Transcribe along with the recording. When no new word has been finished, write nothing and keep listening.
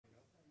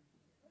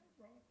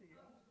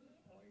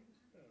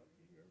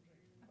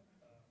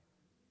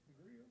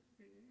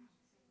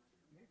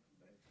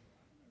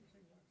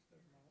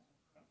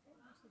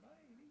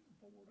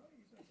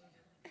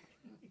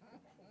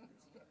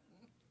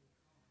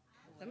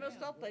They must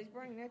thought they was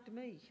bringing that to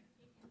me.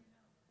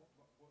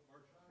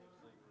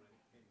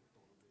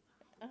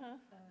 Uh-huh. Let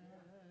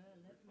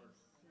me see.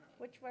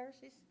 Which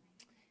verses?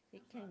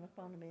 It came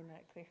upon the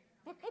midnight clear.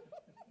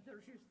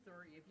 There's just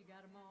three. Have you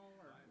got them all?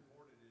 Or?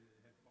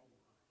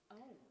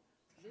 Oh,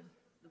 the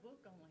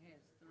book only has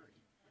three.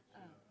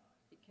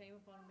 It came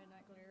upon a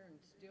midnight clear and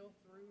still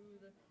through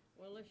the.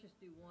 Well, let's just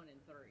do 1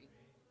 and 3.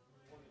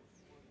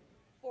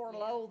 For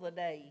lo the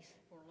days.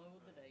 For lo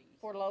the days.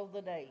 For lo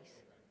the days.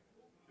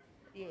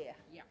 Yeah.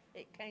 Yeah.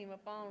 It came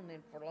upon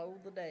them for lo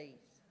the days.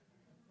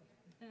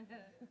 Oh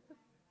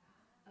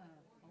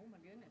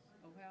my goodness.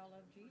 Oh, how I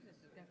love Jesus.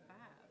 It's got 5.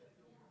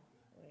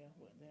 Well,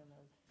 then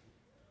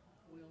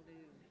We'll do.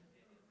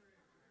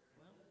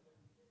 Well,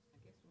 I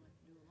guess we'll have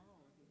to do them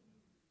all.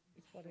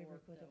 it's whatever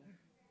Short, put though. up.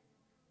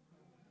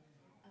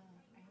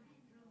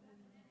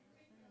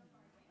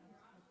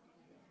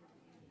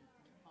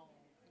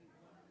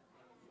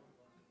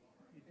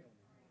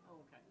 Oh,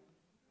 okay.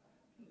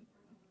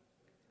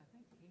 I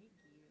think Peggy is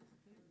too. If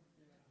she gets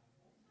here.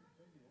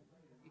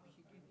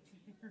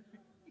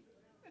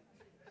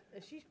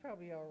 She's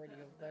probably already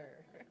over there.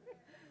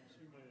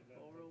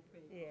 Poor old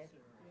Peggy. Yeah.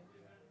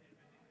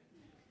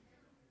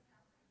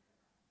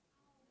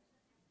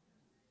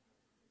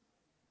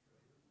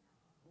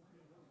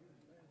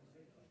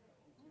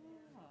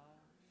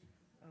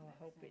 Oh, I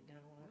hope it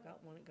don't. I got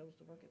one that goes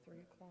to work at 3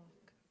 o'clock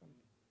from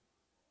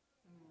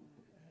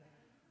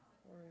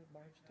where is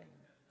Bardstown.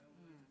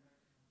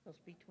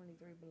 Supposed to be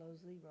 23 below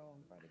zero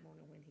on Friday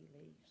morning when he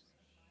leaves.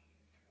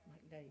 I'm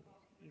like, David,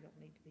 you don't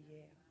need to be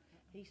out.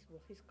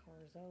 Well, his car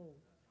is old.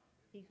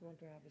 He's going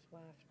to drive his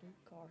wife's new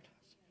car.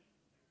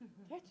 I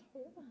said, that's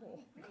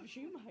horrible, because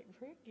you might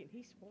wreck it.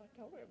 He said, well, I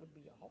told her it would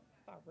be awful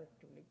if I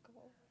wrecked her new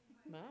car.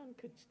 Mine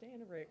could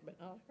stand a wreck, but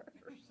not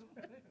hers.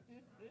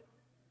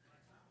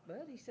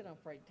 But he said, I'm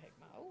afraid to take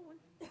my old one.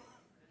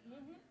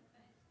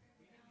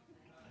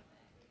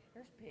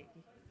 There's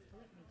Peggy.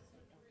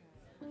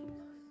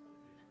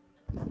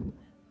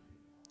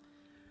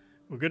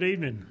 Well, good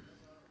evening.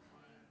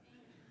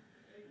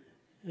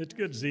 It's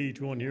good to see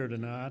each one here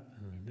tonight.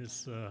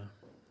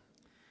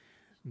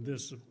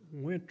 This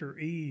winter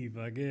eve,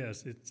 I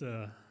guess,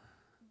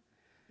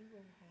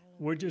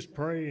 we're just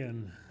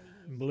praying,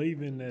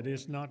 believing that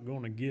it's not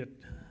going to get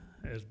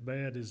as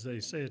bad as they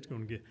say it's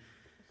going to get.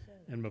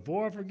 And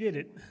before I forget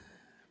it,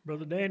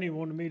 Brother Danny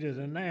wanted me to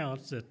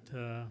announce that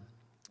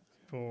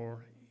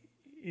for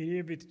any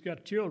of you that's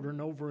got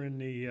children over in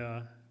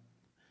the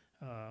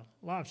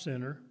Life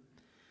Center,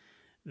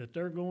 that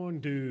they're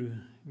going to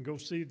go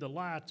see the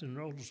lights in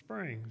Rosal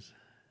Springs.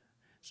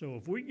 So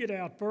if we get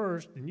out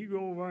first and you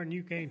go over and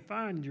you can't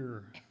find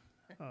your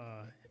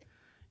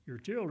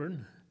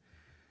children,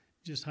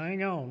 just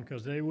hang on,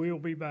 because they will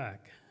be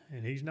back.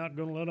 And he's not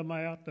going to let them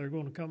out. They're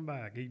going to come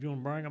back. He's going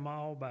to bring them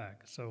all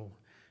back. So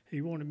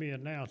he wanted me to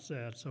announce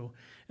that. So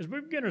as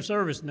we begin our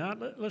service tonight,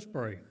 let's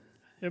pray.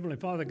 Heavenly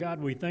Father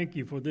God, we thank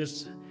you for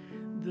this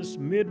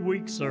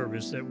midweek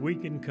service, that we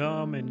can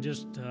come and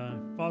just,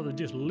 Father,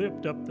 just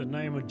lift up the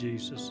name of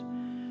Jesus.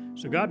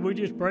 So God, we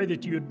just pray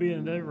that you would be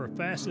in every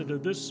facet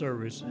of this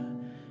service.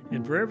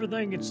 And for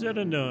everything that's said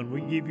and done,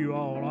 we give you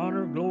all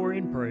honor, glory,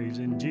 and praise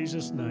in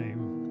Jesus'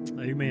 name.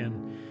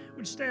 Amen. Would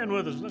you stand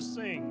with us? Let's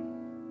sing.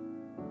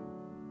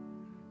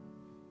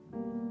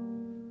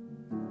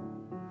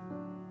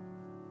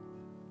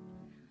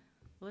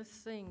 Let's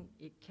sing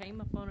It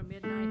Came Upon a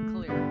Midnight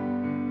Clear.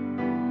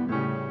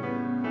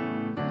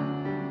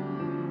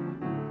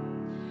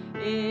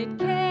 It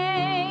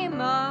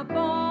came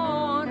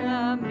upon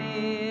a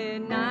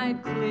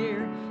midnight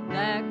clear,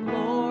 that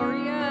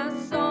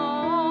glorious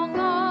song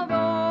of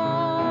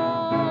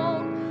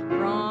old,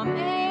 from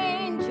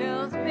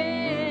angels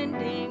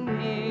bending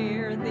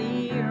near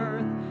the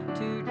earth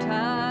to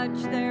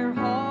touch their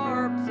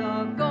harps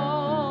of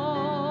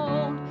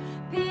gold.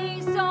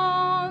 Peace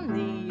on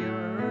the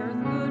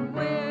earth,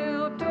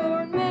 goodwill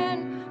toward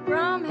men,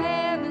 from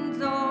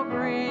heaven's all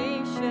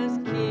gracious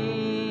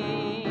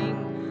King.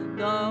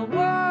 The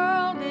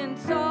world in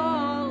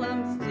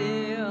solemn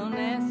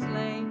stillness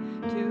lay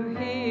to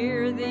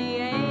hear the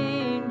angels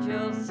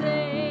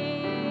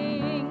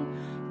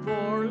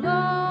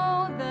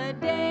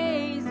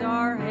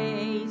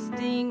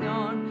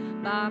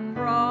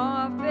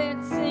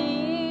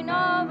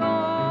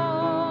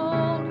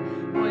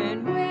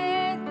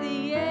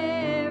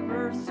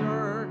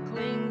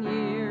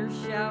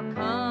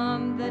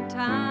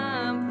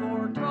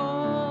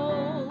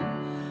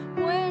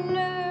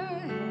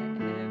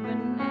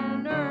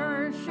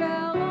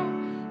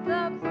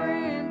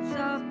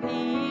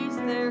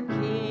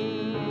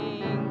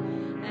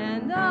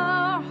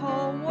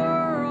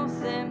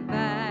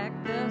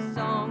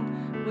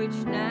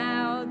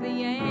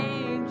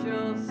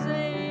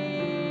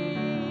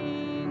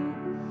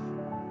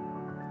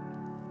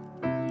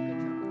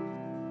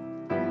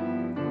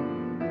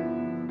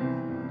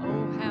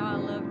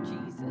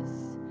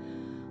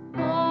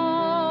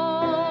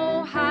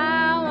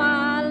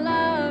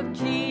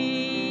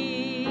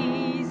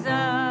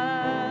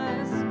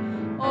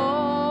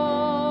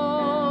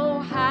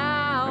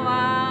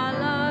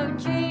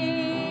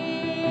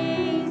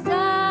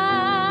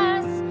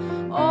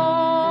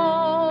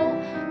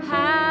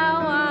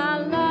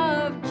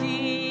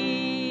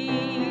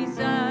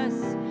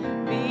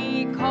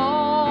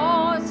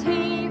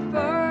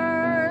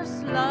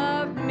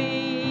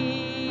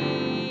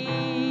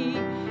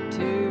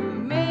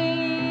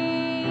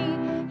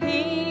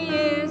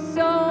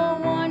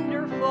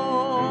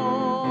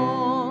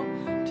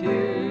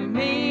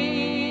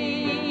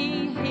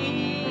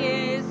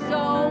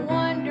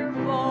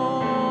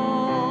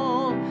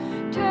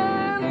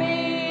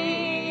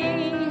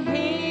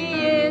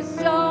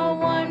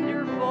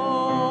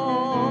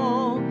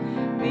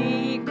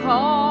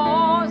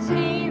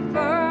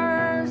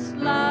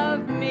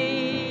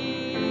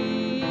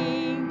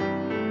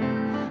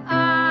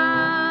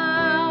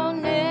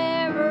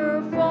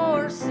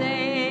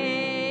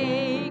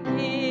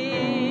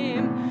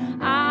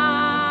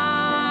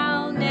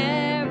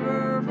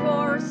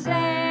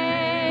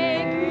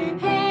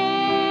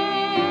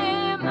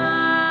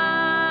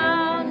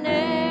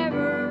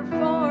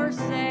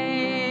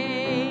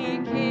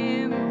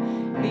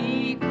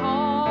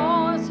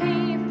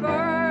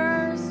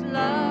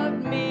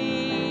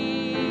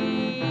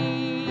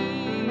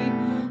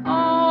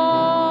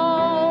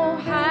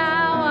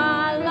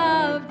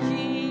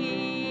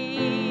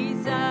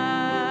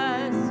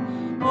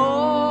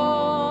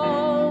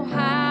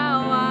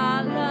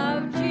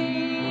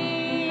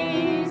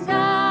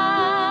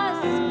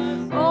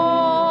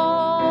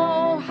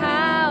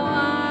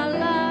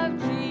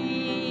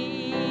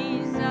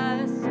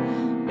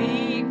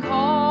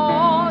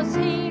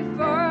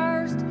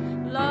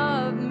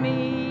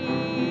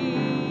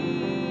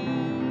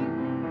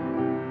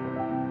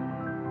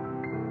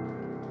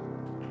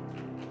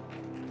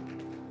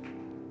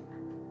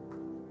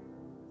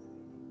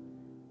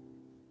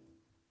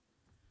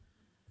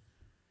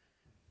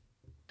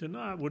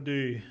Tonight, would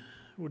there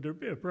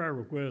be a prayer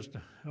request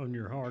on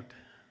your heart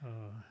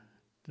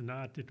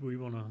tonight that we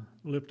want to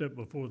lift up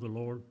before the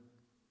Lord?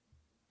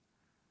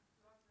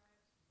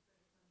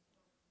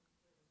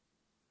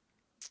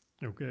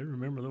 Okay,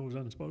 remember those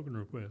unspoken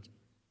requests.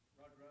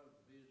 Roger, I was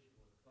visiting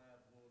with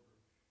Clyde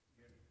Woolridge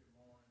yesterday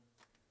morning.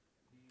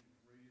 He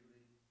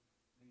really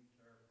needs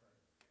our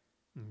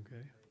prayer.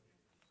 Okay.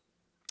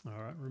 All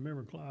right,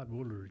 remember Clyde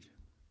Woolridge.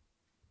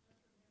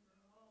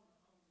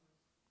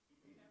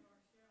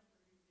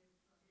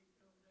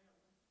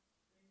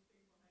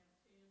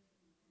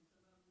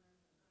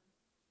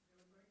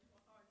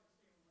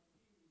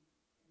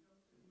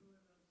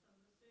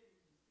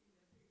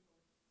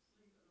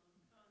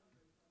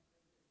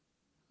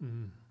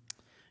 Mm.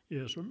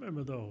 Yes,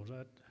 remember those,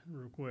 that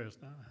request.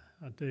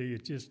 I tell you,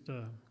 it's just,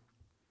 it's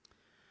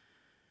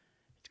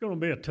going to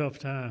be a tough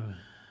time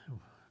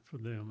for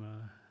them.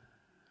 I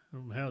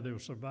don't know how they'll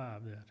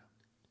survive that.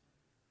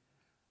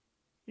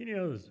 Any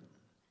others?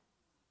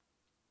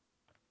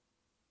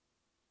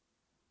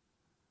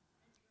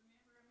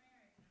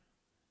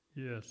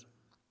 Yes,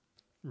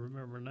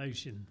 remember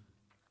nation.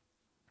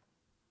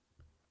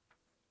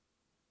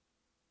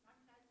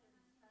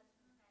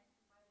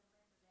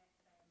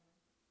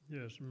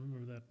 Yes,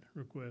 remember that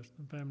request.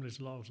 The families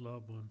lost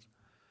loved ones.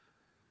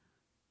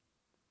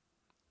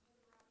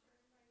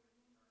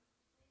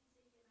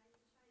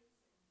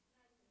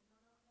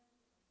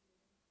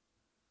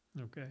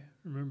 Okay,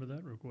 remember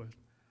that request.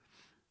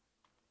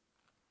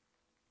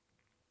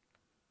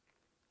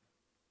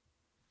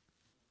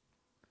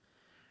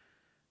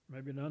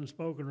 Maybe an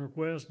unspoken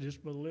request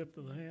just by the lift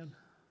of the hand.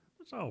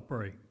 Let's all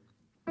pray.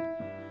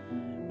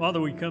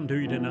 Father, we come to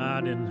you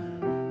tonight,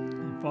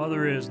 and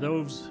Father, as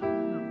those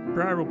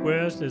prayer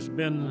request has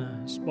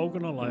been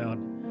spoken aloud,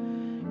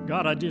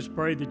 God, I just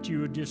pray that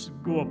you would just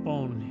go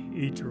upon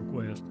each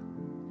request.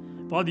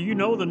 Father, you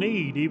know the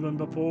need even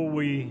before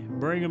we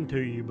bring them to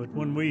you, but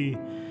when we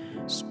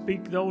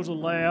speak those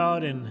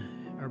aloud and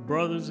our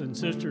brothers and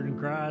sisters in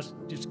Christ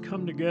just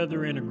come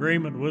together in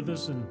agreement with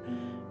us and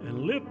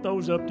lift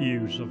those up to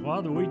you. So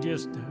Father, we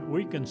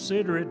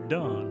consider it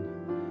done.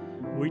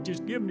 We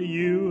just give them to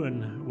you,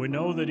 and we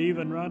know that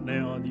even right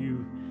now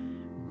you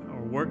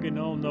working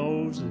on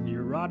those, and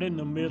you're right in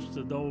the midst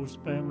of those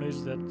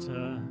families that's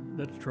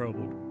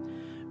troubled.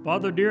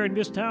 Father, during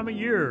this time of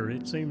year,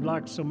 it seems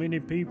like so many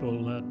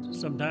people that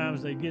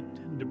sometimes they get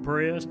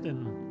depressed,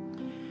 and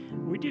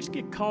we just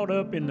get caught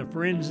up in the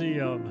frenzy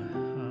of the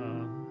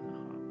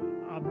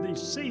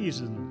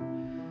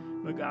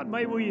season. But God,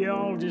 may we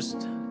all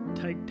just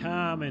take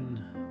time and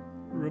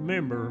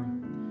remember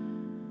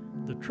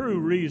the true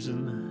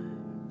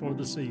reason for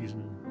the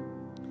season.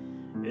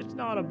 It's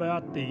not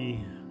about the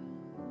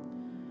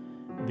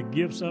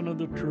gifts under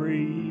the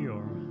tree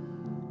or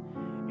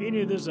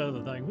any of this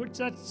other thing, which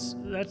that's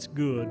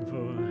good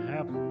for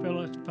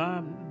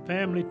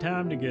family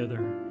time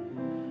together.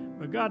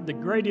 But God, the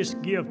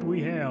greatest gift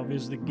we have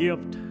is the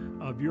gift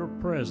of your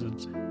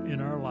presence in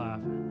our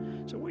life.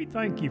 So we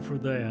thank you for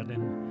that.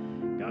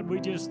 And God,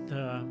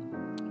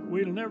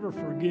 we'll never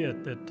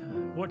forget that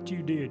what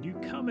you did. You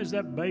come as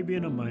that baby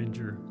in a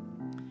manger.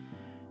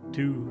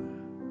 You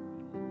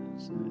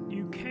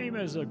came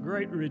as a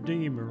great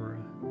redeemer,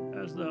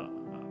 as a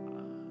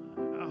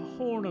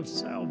horn of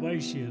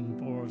salvation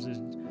for us, as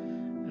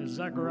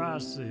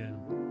Zacharias said.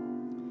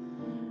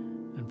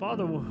 And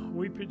Father,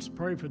 we just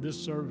pray for this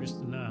service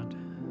tonight.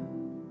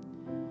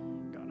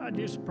 God, I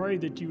just pray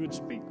that you would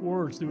speak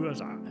words through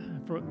us,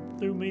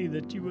 through me,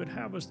 that you would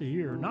have us to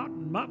hear. Not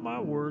my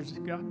words,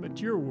 God, but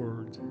your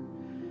words.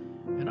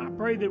 And I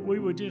pray that we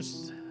would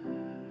just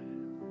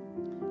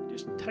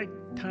take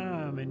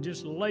time and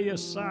just lay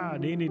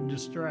aside any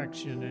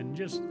distraction and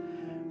just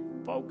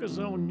focus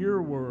on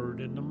your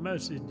word and the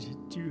message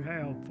that you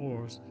have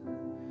for us.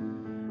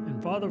 And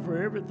Father,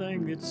 for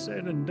everything that's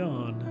said and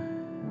done,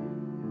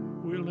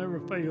 we'll never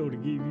fail to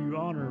give you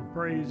honor,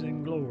 praise,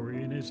 and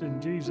glory. And it's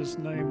in Jesus'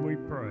 name we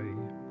pray.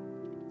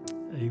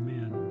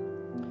 Amen.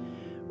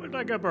 We'll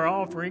take up our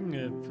offering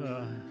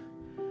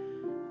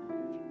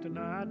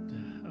tonight.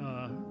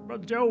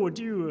 Brother Joe, would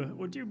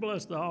you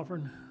bless the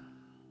offering?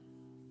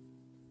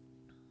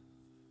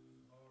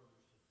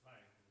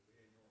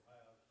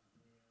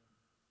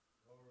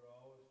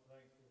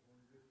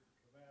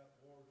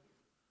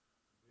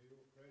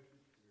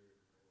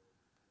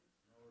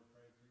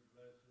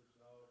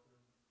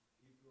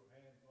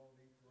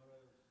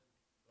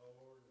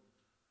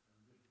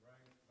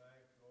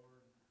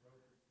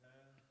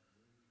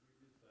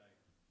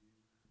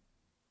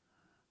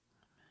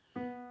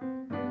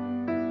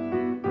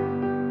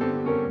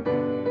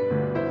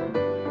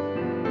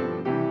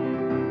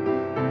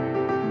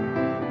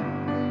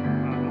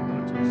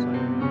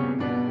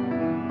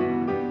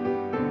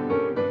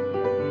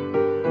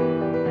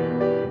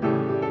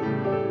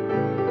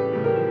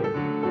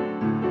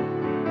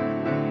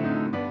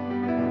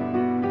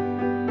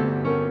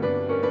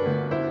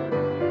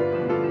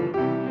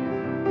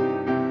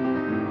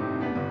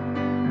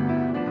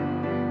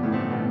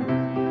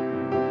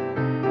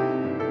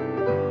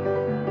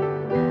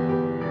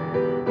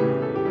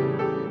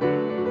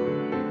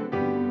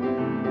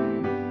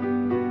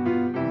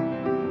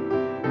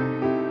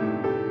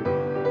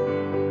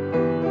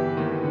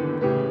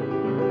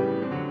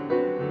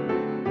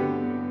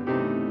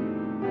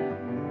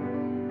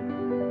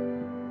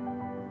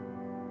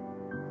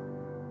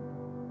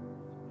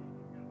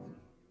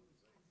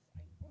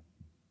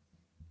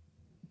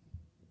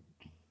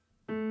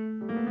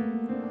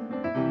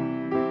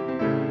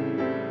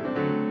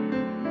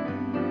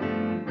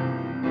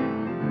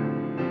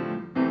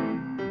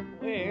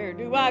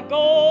 do I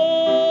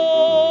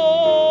go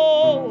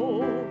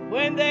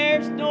when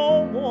there's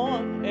no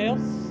one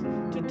else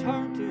to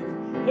turn to?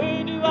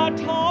 Who do I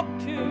talk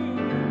to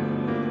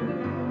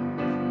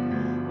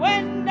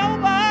when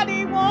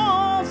nobody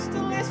wants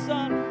to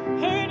listen?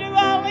 Who do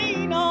I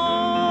lean on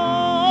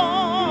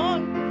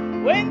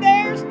when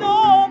there's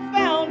no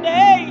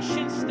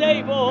foundation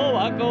stable?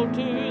 I go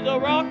to the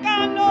rock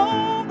I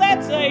know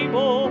that's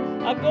able.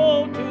 I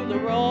go to the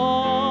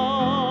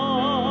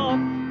rock.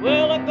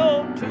 Well, I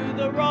go to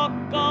the rock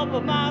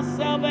of my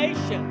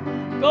salvation.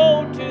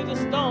 Go to the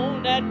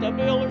stone that the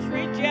builders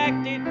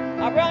rejected.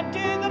 I run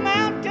to the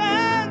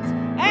mountains,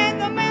 and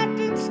the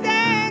mountain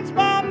stands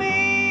by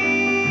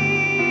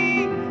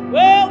me.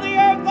 Well, the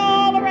earth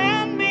all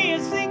around me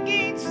is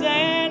sinking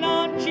sand.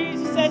 On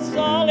Jesus, that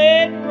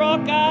solid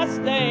rock I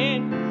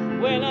stand.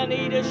 When I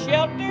need a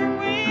shelter,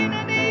 when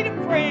I need a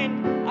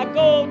friend, I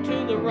go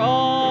to the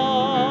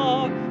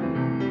rock.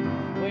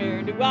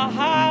 Where do I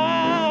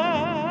hide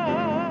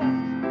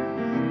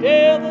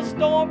till the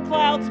storm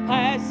clouds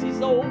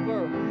passes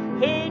over?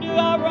 Who do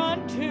I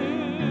run to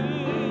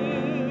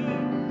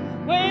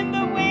when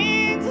the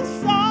winds of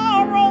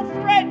sorrow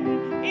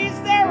threaten? Is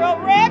there a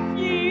refuge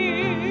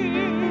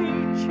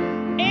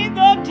in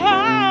the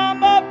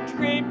time of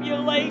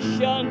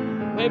tribulation?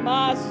 When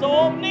my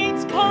soul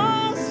needs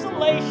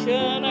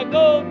consolation, I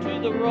go to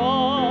the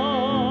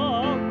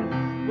rock.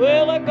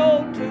 Well, I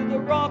go to the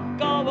rock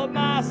of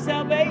my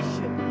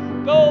salvation.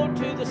 Go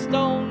to the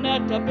stone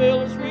that the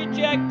builders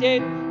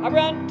rejected. I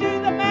run to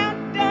the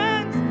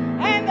mountains,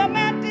 and the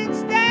mountains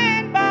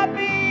stand by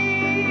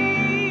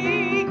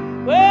me.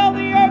 Well,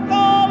 the earth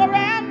all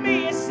around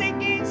me is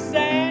sinking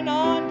sand.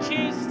 On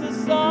Jesus, the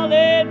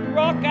solid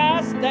rock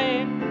I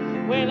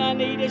stand. When I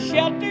need a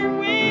shelter,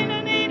 when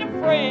I need a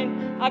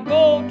friend, I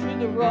go to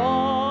the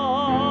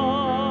rock.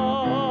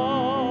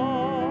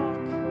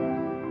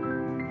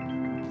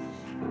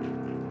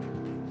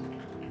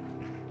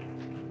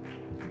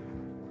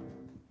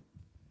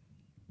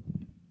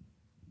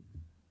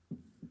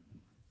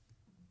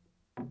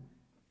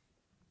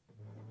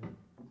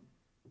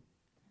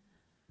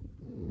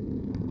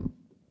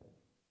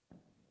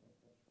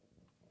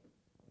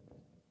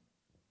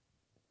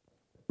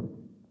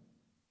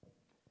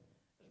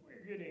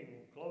 We're getting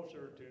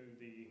closer to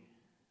the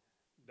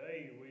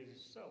day we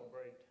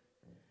celebrate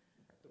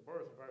the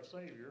birth of our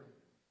Savior.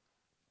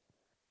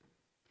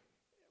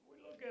 We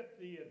look at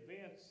the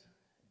events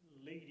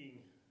leading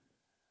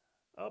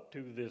up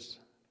to this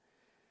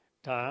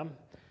time,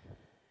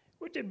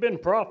 which had been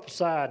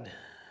prophesied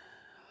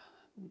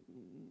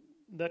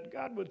that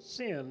God would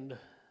send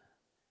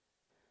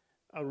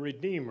a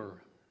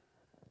Redeemer.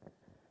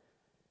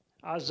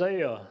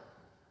 Isaiah,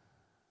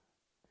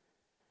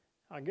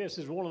 I guess,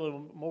 is one of the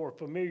more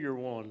familiar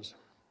ones.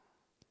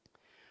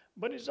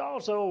 But it's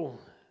also,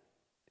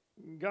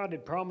 God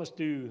had promised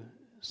to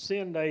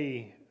send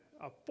a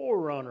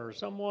forerunner,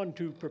 someone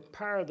to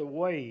prepare the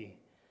way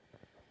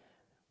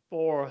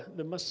for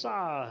the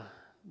Messiah,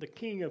 the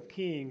King of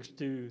Kings,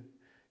 to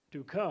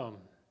come.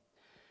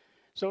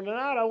 So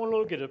tonight I want to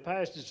look at a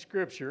passage of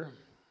Scripture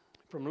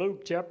from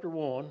Luke chapter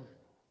 1,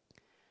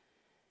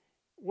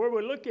 where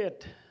we look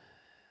at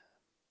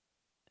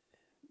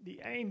the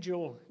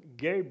angel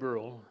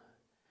Gabriel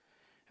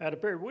had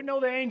appeared. We know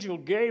the angel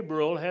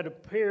Gabriel had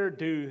appeared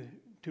to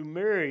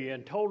Mary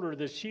and told her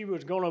that she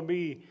was going to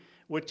be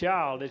with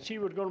child, that she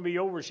was going to be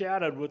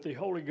overshadowed with the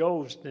Holy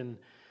Ghost, and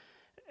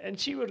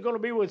she was going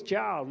to be with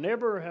child,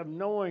 never have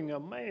knowing a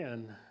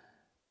man,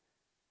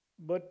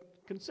 but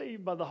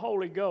conceived by the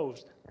Holy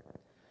Ghost.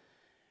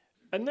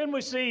 And then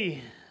we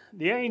see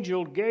the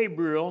angel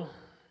Gabriel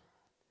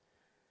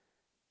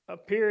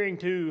appearing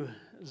to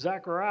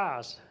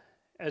Zacharias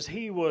as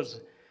he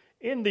was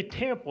in the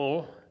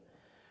temple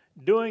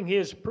doing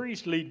his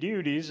priestly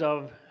duties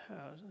of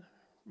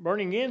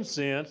burning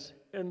incense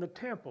in the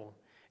temple.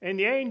 And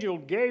the angel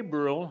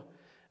Gabriel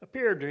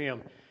appeared to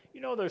him.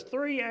 You know, there's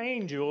 3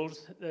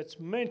 angels that's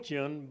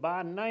mentioned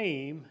by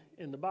name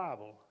in the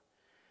Bible.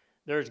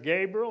 There's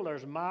Gabriel,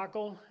 there's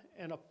Michael,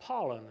 and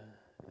Apollyon.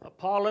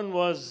 Apollyon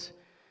was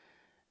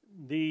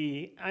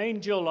the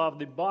angel of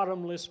the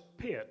bottomless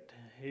pit.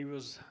 He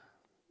was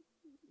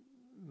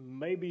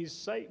maybe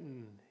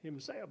Satan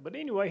himself. But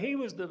anyway, he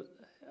was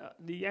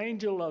the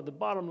angel of the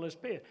bottomless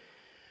pit.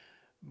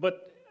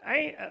 But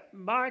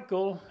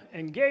Michael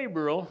and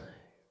Gabriel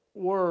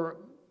were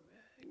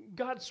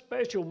God's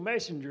special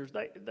messengers.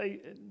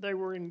 They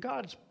were in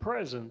God's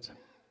presence.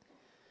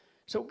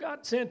 So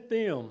God sent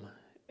them,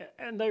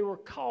 and they were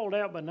called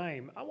out by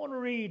name. I want to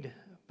read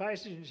a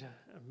passage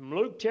from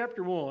Luke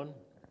chapter 1,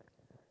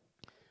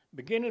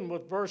 beginning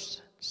with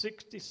verse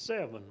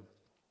 67.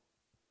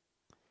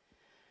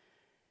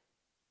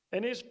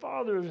 And his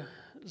father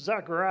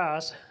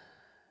Zacharias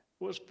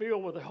was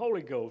filled with the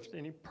Holy Ghost,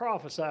 and he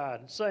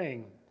prophesied,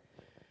 saying,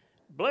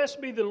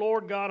 Blessed be the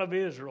Lord God of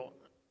Israel,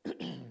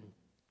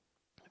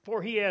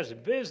 for he has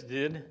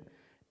visited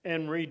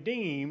and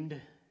redeemed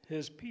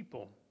his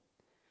people,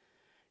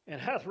 and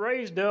hath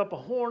raised up a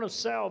horn of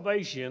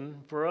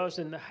salvation for us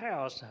in the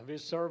house of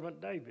his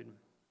servant David,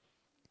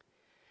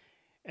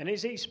 And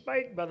as he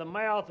spake by the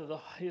mouth of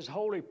his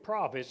holy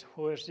prophets,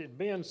 which had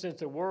been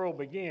since the world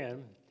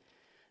began,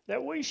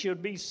 that we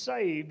should be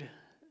saved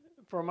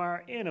from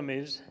our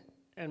enemies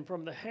and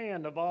from the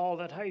hand of all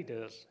that hate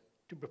us,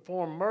 to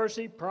perform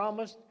mercy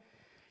promised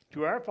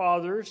to our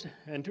fathers,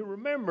 and to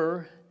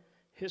remember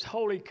his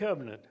holy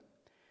covenant,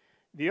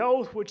 the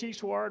oath which he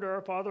swore to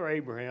our father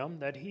Abraham,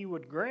 that he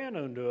would grant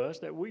unto us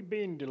that we,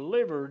 being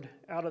delivered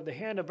out of the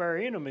hand of our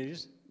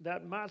enemies,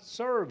 that might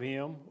serve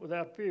him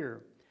without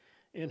fear,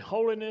 in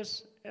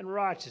holiness and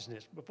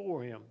righteousness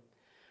before him,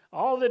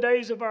 all the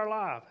days of our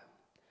life.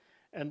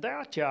 And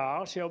thou,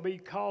 child, shalt be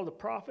called the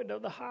prophet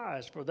of the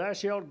highest, for thou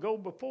shalt go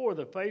before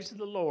the face of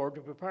the Lord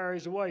to prepare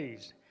his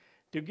ways,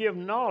 to give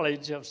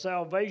knowledge of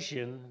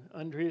salvation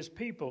unto his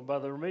people by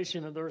the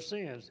remission of their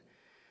sins,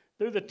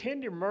 through the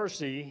tender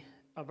mercy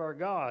of our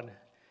God,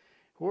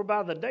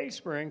 whereby the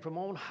dayspring from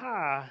on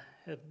high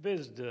hath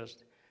visited us,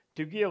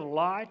 to give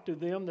light to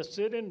them that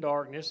sit in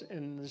darkness and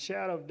in the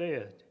shadow of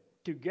death,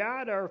 to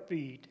guide our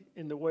feet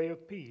in the way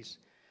of peace.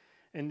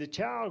 And the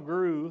child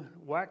grew,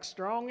 waxed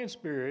strong in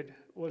spirit,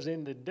 was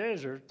in the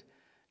desert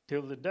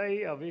till the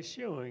day of his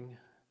shewing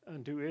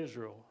unto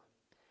Israel.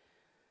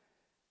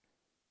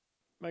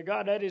 May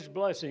God add his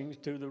blessings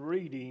to the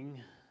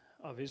reading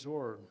of his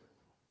word.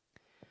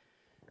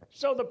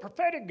 So the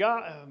prophetic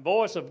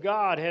voice of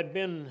God had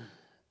been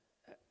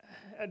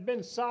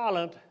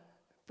silent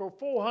for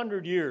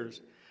 400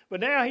 years. But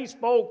now he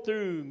spoke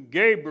through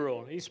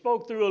Gabriel. He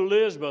spoke through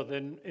Elizabeth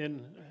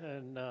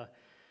and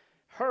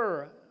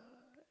her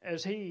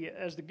as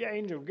the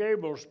angel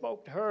Gabriel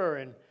spoke to her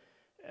and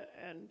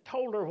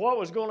told her what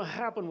was going to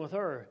happen with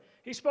her.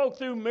 He spoke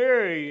through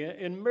Mary.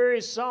 In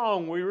Mary's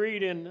song we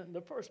read in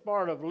the first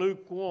part of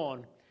Luke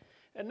 1.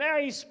 And now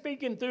he's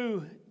speaking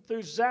through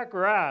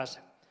Zacharias.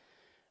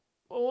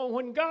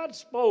 When God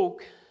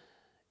spoke,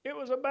 it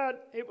was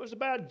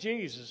about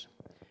Jesus.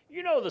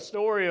 You know the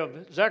story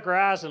of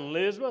Zacharias and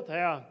Elizabeth,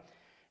 how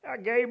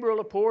Gabriel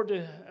appeared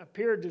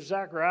to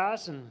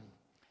Zacharias and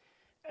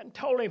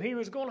told him he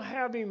was going to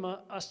have him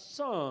a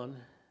son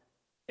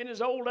in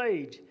his old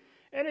age.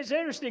 And it's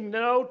interesting to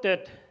note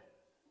that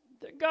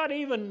God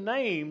even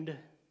named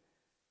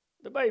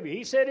the baby.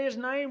 He said his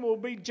name will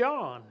be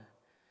John.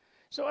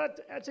 So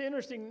that's an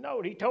interesting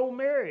note. He told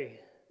Mary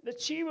that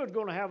she was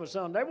going to have a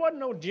son. There wasn't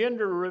no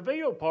gender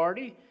reveal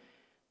party.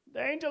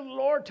 The angel of the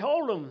Lord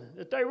told them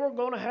that they were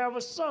going to have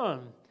a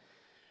son.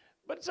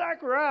 But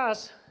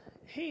Zacharias,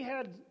 he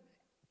had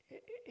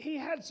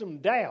some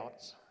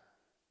doubts.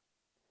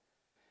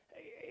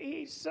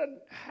 He said,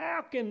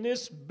 how can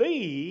this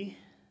be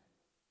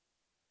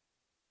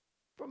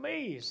for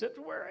me, since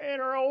we're in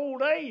our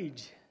old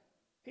age?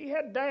 He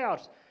had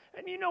doubts.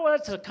 And you know,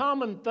 that's a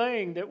common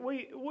thing that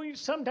we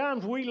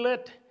sometimes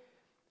let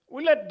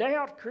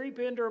doubt creep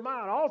into our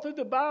mind. All through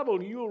the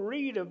Bible, you'll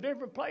read of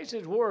different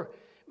places where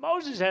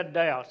Moses had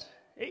doubts.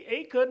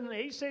 He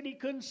said he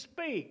couldn't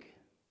speak.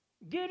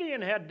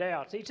 Gideon had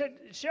doubts. He said,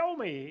 show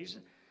me. He's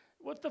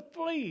with the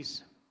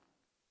fleece.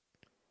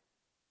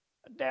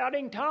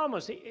 Doubting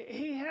Thomas,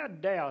 he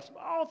had doubts.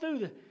 All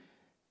through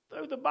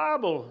the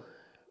Bible,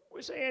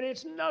 we're saying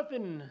it's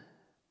nothing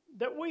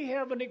that we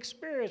haven't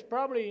experienced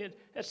probably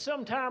at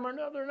some time or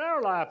another in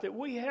our life, that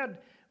we had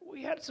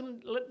some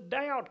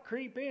doubt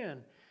creep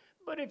in.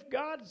 But if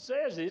God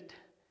says it,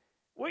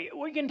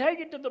 we can take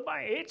it to the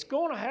bank. It's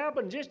going to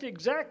happen just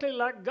exactly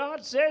like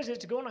God says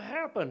it's going to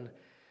happen.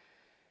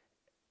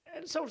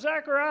 And so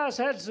Zacharias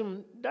had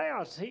some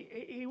doubts.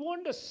 He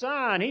wanted a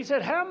sign. He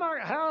said, how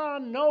I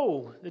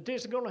know that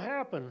this is going to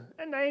happen?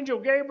 And the angel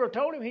Gabriel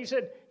told him, he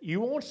said,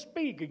 you won't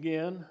speak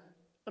again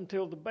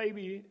until the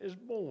baby is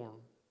born.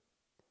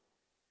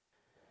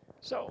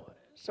 So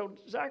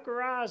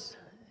Zacharias,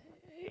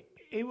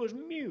 he was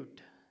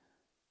mute.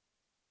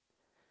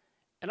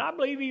 And I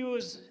believe he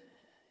was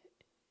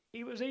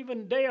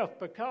even deaf,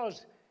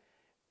 because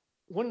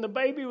when the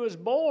baby was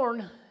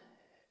born,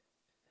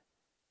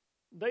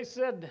 they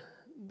said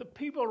the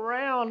people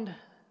around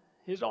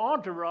his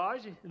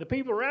entourage, the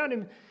people around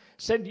him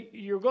said,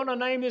 you're going to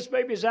name this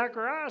baby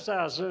Zacharias,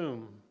 I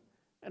assume.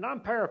 And I'm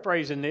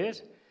paraphrasing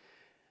this.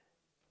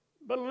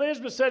 But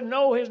Elizabeth said,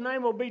 no, his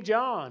name will be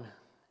John.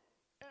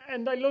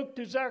 And they looked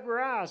to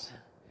Zacharias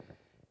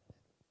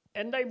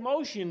and they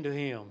motioned to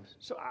him.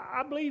 So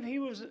I believe he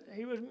was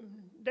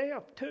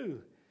deaf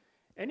too.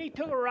 And he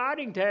took a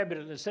writing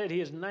tablet and said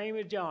his name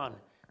is John.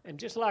 And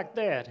just like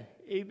that,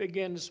 he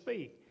began to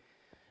speak.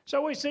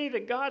 So we see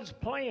that God's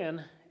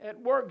plan at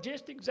work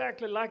just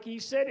exactly like he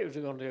said it was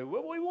going to do.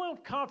 Well, we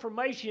want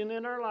confirmation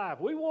in our life.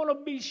 We want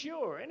to be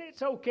sure. And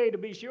it's okay to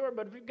be sure,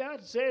 but if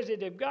God says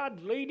it, if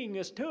God's leading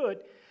us to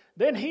it,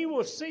 then he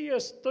will see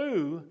us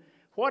through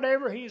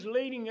whatever he's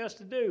leading us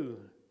to do.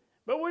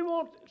 But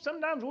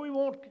sometimes we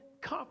want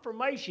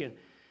confirmation.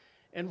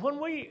 And when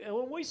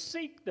we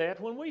seek that,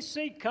 when we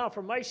seek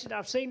confirmation,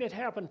 I've seen it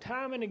happen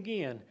time and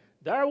again.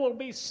 There will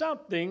be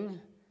something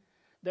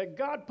that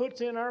God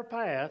puts in our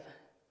path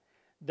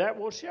that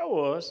will show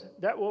us,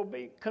 that will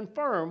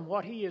confirm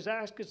what he has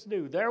asked us to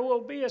do. There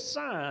will be a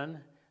sign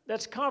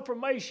that's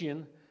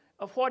confirmation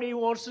of what he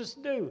wants us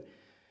to do.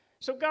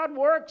 So God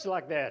works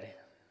like that.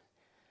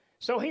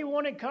 So he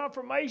wanted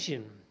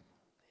confirmation.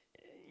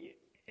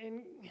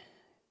 And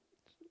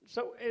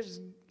so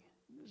as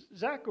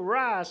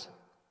Zacharias,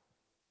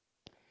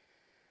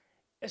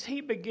 as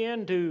he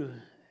began to,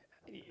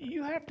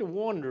 you have to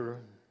wonder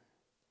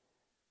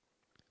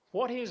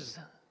what his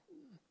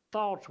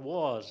thoughts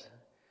was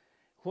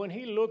when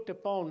he looked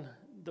upon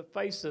the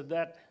face of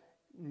that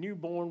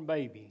newborn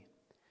baby.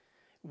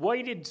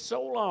 Waited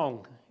so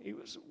long, he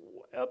was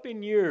up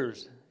in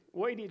years,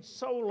 waited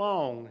so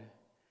long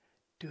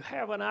to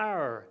have an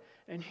hour.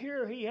 And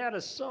here he had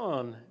a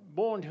son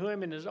born to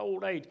him in his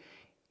old age.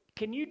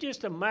 Can you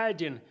just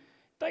imagine?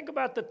 Think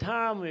about the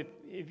time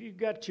if you've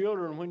got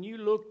children, when you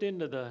looked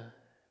into the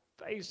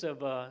face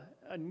of a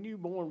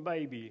newborn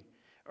baby.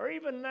 Or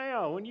even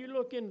now, when you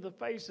look into the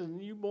face of a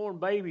newborn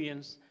baby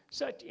in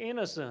such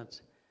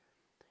innocence.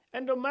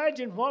 And to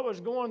imagine what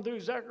was going through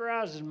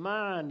Zacharias'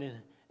 mind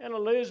and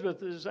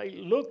Elizabeth as they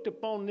looked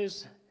upon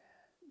this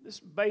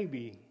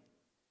baby,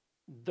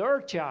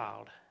 their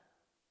child.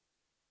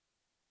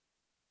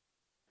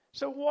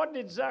 So what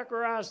did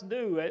Zacharias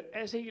do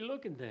as he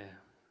looked at that?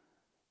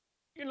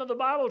 You know, the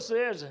Bible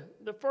says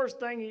the first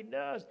thing he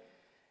does,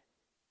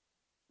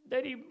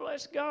 that he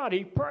blessed God.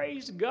 He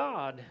praised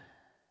God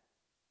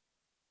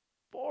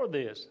for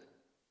this.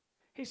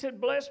 He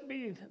said, "Blessed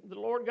be the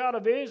Lord God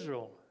of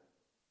Israel."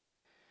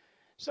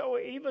 So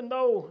even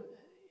though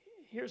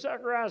here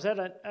Zacharias had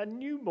a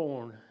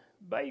newborn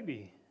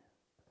baby,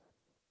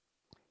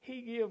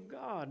 he gave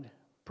God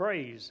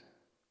praise.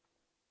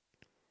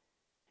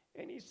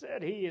 And he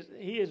said he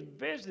has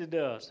visited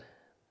us.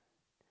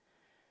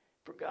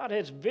 For God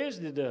has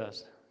visited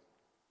us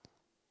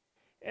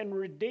and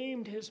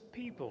redeemed his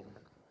people.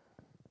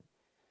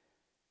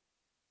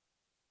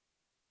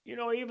 You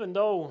know, even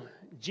though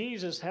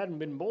Jesus hadn't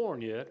been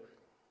born yet,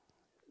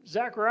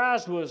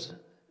 Zacharias was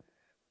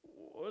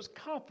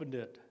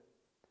confident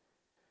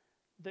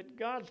that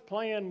God's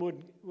plan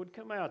would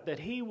come out, that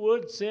he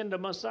would send a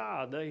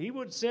Messiah, that he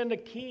would send a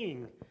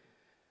king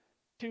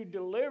to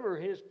deliver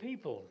his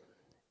people.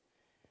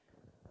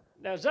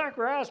 Now,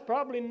 Zacharias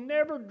probably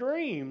never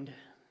dreamed,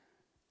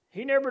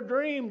 he never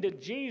dreamed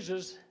that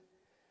Jesus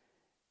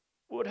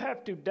would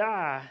have to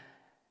die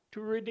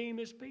to redeem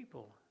his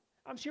people.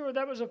 I'm sure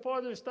that was the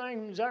farthest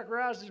thing in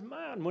Zacharias'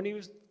 mind when he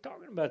was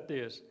talking about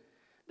this,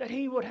 that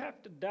he would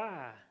have to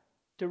die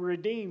to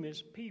redeem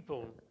his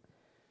people.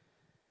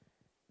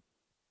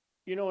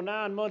 You know,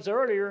 9 months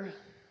earlier,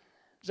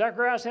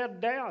 Zacharias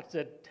had doubts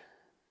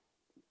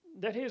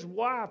that his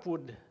wife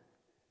would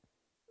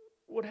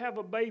have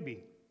a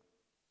baby.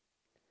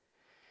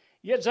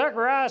 Yet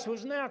Zacharias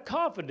was now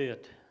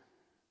confident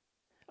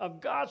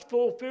of God's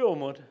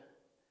fulfillment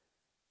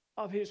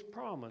of his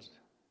promise.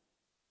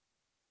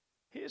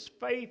 His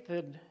faith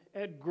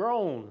had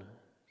grown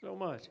so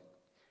much.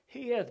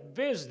 He hath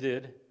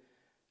visited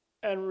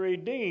and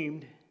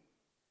redeemed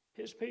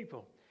his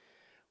people.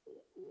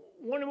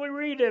 When we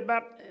read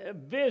about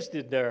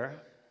visited there,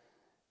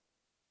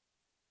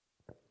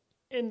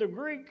 in the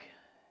Greek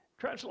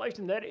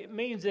translation, that it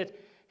means that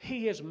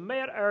he has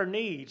met our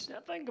needs. Now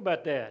think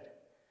about that.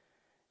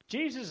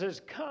 Jesus has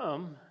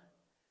come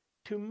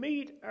to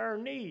meet our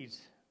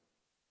needs.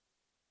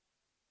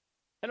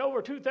 And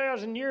over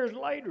 2,000 years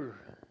later,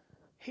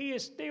 he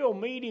is still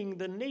meeting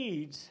the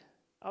needs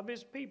of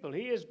his people.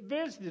 He has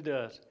visited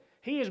us.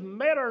 He has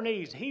met our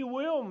needs. He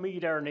will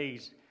meet our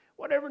needs.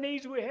 Whatever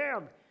needs we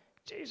have,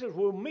 Jesus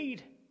will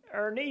meet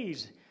our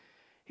needs.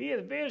 He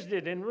has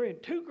visited,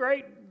 and two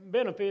great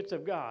benefits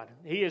of God.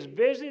 He has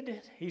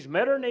visited, he's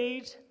met our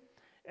needs,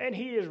 and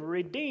he has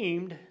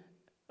redeemed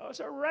us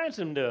or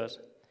ransomed us.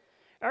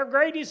 Our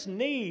greatest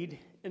need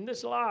in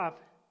this life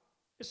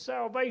is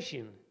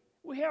salvation.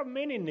 We have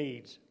many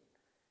needs.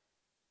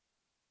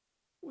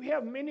 We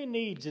have many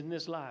needs in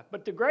this life,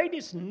 but the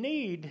greatest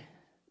need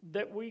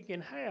that we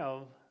can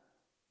have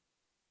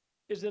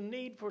is the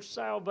need for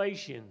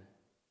salvation.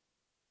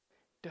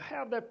 To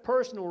have that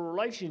personal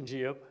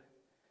relationship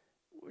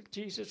with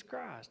Jesus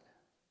Christ.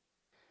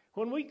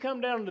 When we come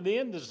down to the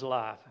end of this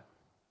life,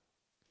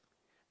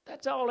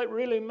 that's all that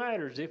really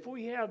matters, if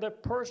we have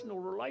that personal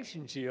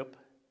relationship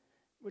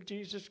with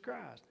Jesus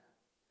Christ.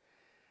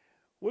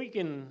 We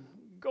can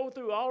go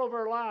through all of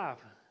our life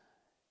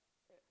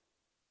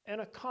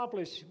and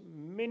accomplish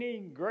many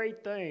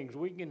great things.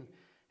 We can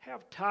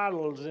have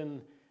titles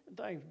and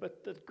things,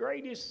 but the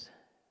greatest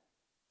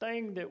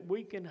thing that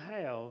we can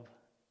have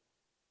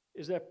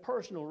is that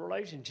personal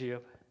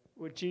relationship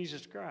with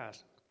Jesus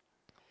Christ.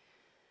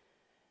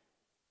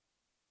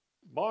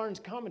 Barnes'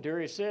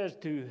 commentary says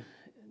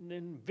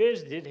then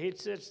visited, it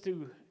says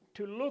to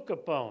look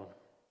upon,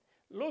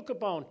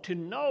 to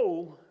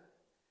know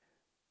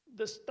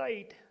the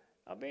state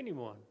of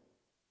anyone.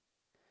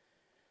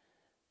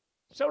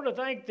 So to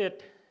think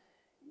that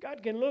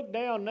God can look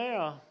down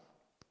now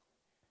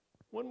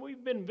when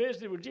we've been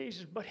visited with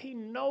Jesus, but he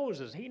knows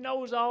us. He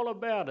knows all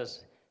about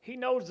us. He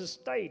knows the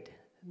state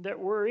that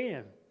we're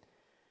in.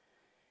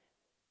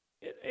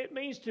 It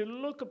means to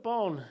look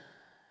upon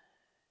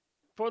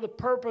for the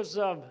purpose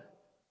of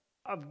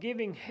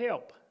giving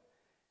help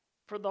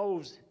for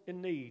those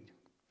in need.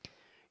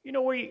 You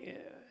know, we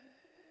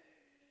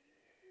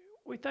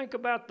think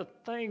about the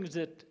things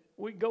that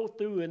we go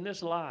through in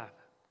this life.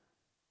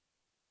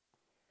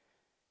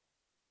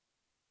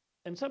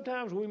 And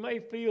sometimes we may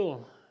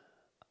feel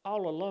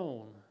all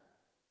alone.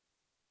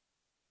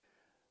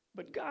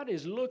 But God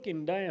is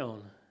looking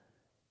down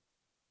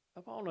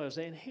upon us,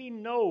 and He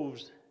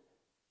knows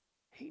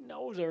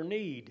our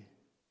need.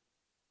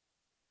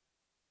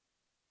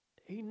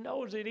 He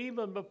knows it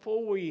even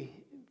before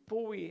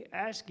we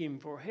ask Him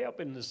for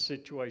help in the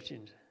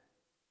situations.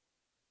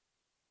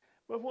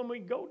 But when we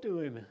go to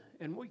Him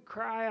and we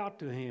cry out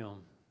to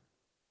Him,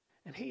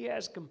 and He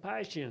has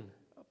compassion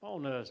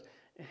upon us,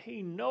 and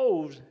He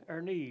knows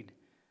our need.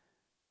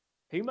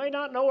 He may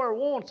not know our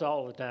wants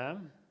all the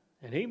time,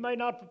 and He may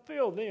not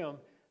fulfill them,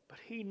 but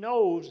He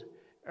knows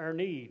our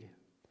need.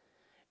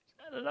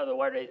 Another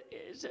word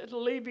is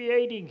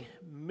alleviating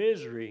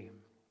misery.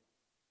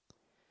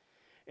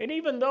 And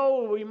even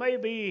though we may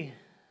be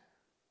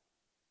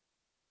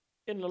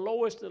in the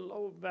lowest of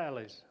low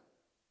valleys,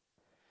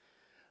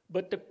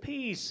 but the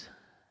peace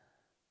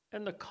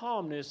and the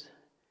calmness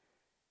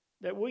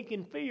that we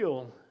can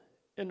feel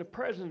in the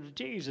presence of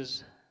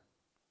Jesus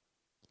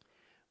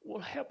will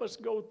help us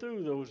go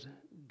through those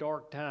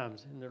dark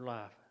times in their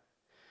life.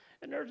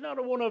 And there's not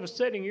a one of us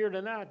sitting here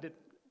tonight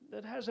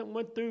that hasn't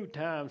went through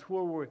times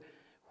where we're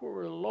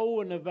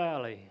low in the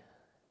valley.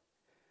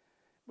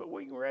 But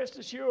we can rest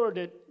assured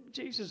that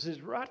Jesus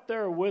is right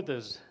there with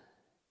us.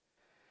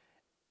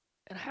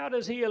 And how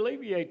does He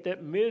alleviate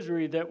that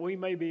misery that we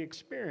may be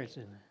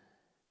experiencing?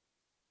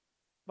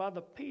 By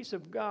the peace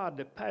of God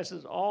that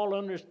passes all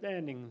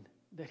understanding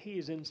that He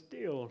has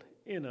instilled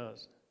in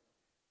us.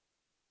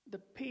 The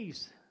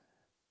peace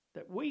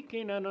that we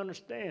cannot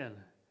understand,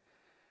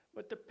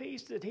 but the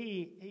peace that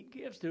He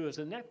gives to us,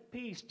 and that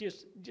peace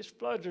just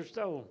floods our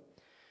soul.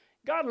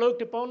 God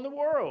looked upon the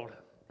world.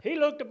 He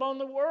looked upon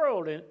the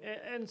world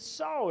and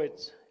saw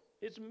its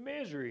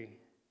misery.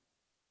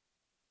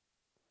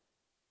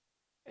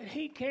 And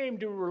He came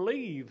to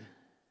relieve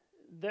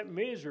that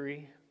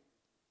misery,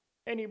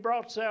 and He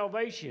brought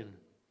salvation.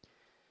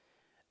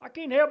 I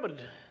can't help but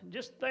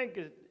just think,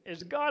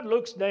 as God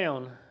looks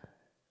down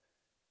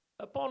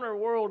upon our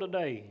world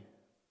today,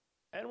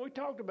 and we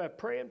talked about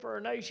praying for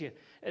our nation,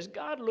 as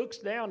God looks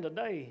down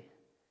today,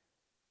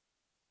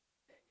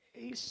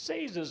 He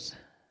sees us.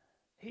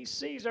 He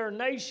sees our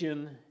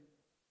nation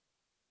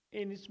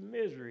in its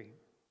misery.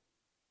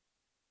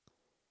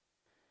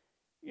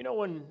 You know,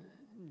 when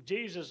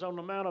Jesus on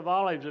the Mount of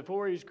Olives,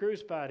 before He was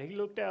crucified, He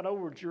looked out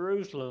over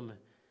Jerusalem,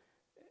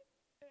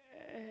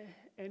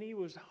 and He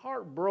was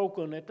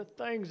heartbroken at the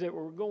things that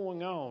were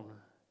going on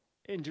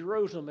in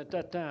Jerusalem at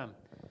that time.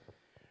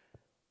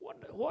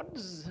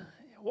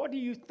 What do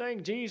you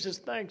think Jesus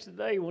thinks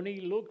today when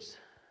He looks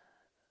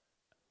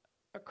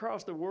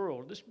across the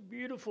world? This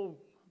beautiful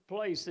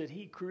place that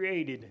He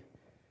created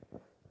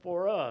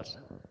for us.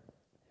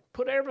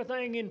 Put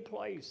everything in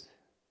place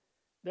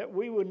that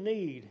we would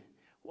need.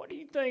 What do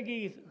you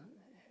think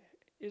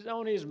is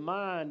on His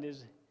mind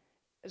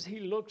as He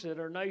looks at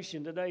our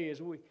nation today,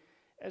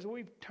 as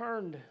we've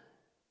turned,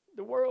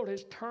 the world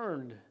has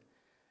turned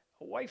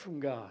away from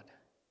God.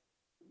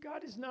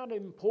 God is not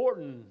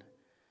important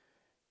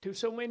to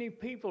so many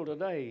people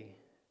today.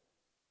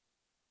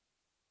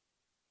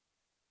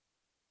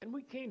 And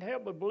we can't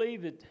help but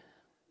believe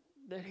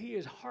that He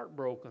is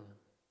heartbroken.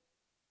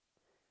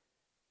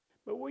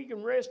 But we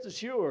can rest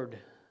assured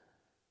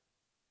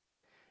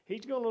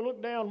He's going to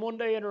look down one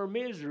day at our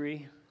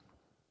misery,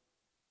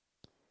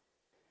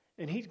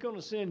 and He's going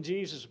to send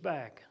Jesus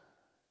back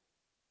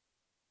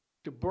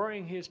to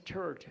bring His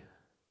church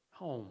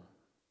home,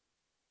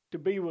 to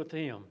be with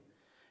Him.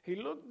 He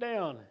looked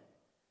down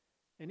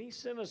and He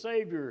sent a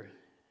Savior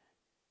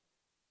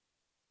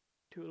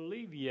to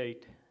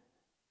alleviate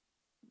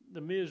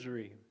the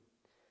misery.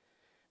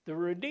 The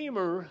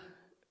Redeemer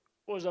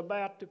was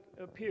about to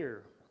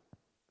appear.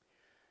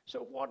 So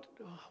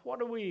what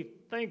do we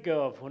think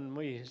of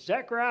when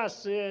Zacharias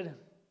said,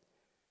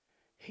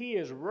 He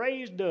has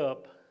raised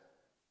up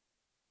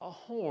a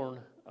horn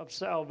of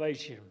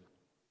salvation?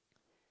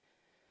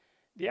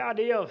 The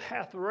idea of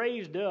hath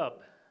raised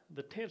up,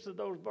 the tense of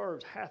those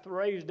verbs, hath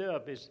raised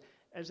up, is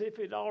as if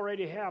it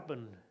already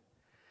happened.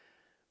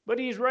 But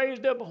He's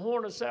raised up a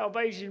horn of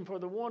salvation for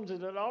the ones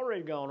that had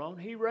already gone on.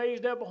 He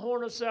raised up a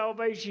horn of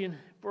salvation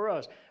for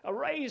us. A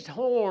raised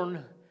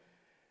horn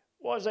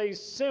was a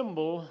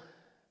symbol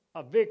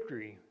of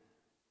victory,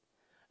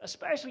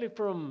 especially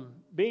from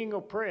being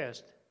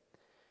oppressed.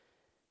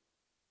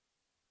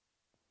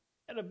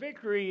 And a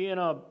victory in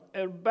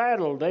a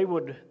battle, they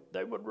would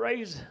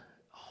raise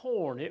a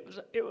horn. It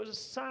was a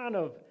sign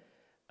of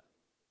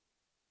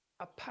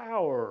a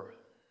power.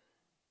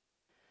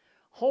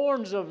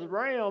 Horns of the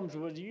rams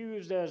was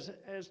used as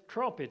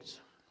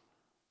trumpets.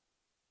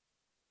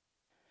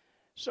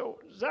 So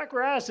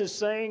Zacharias is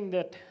saying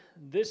that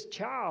this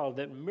child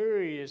that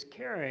Mary is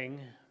carrying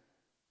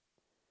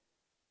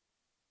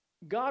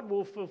God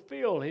will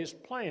fulfill His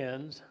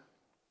plans,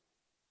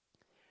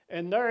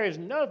 and there is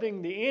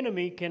nothing the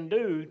enemy can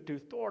do to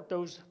thwart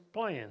those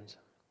plans.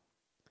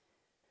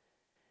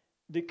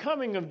 The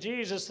coming of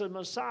Jesus the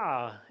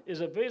Messiah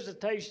is a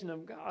visitation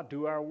of God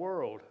to our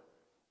world.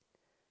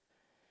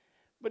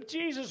 But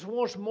Jesus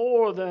wants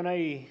more than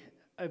a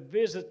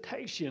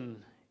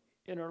visitation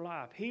in our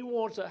life. He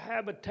wants a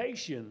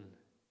habitation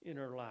in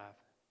our life.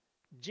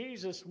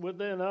 Jesus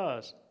within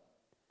us.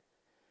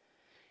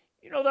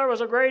 You know, there was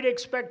a great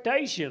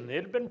expectation.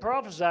 It had been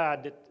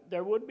prophesied that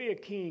there would be a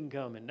king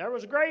coming. There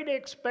was great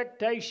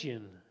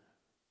expectation.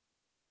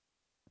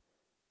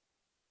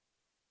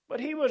 But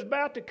he was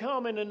about to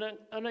come in an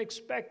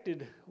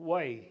unexpected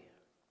way.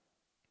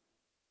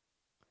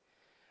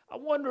 I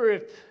wonder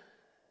if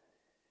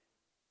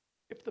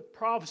the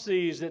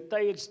prophecies that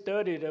they had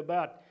studied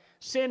about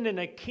sending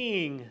a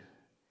king,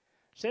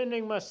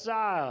 sending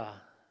Messiah,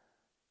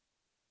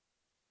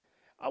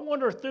 I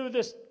wonder through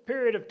this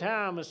period of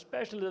time,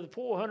 especially the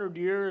 400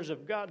 years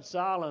of God's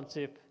silence,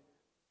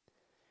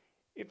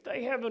 if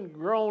they haven't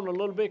grown a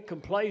little bit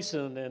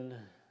complacent and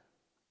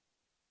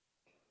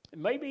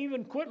maybe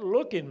even quit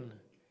looking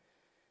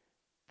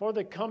for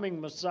the coming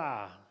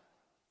Messiah.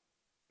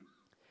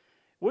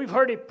 We've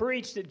heard it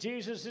preached that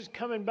Jesus is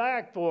coming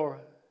back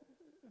for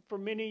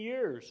many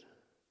years.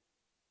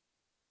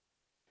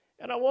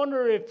 And I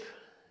wonder if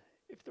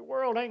the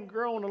world ain't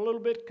grown a little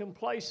bit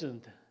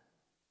complacent,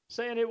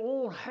 saying it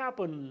won't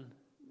happen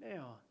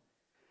now.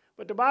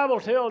 But the Bible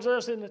tells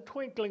us in the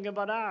twinkling of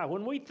an eye,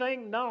 when we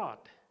think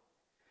not,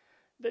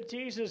 that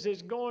Jesus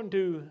is going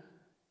to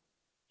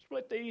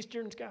split the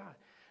eastern sky.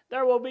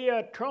 There will be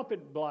a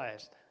trumpet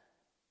blast,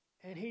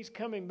 and He's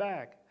coming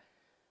back.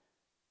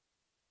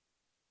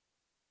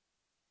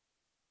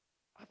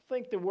 I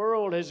think the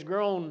world has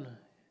grown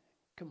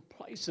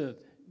complacent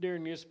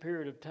during this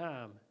period of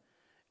time.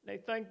 They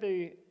think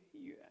they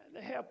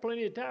have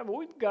plenty of time, but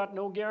we've got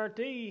no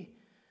guarantee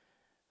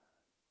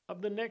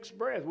of the next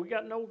breath. We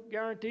got no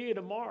guarantee of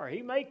tomorrow.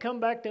 He may come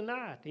back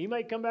tonight. He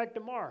may come back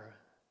tomorrow.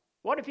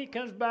 What if He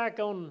comes back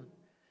on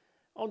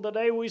the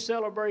day we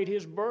celebrate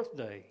His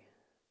birthday?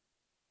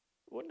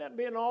 Wouldn't that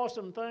be an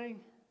awesome thing?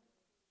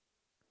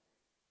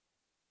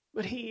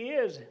 But He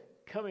is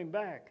coming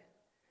back.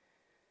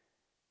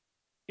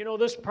 You know,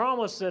 this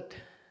promise that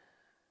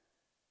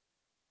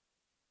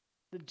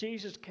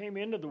Jesus came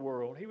into the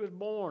world. He was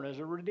born as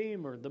a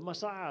Redeemer, the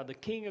Messiah, the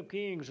King of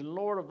Kings and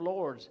Lord of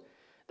Lords.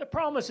 The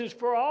promise is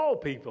for all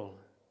people.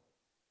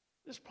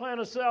 This plan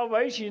of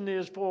salvation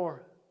is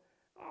for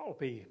all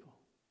people.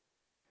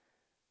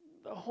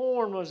 The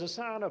horn was a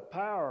sign of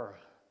power.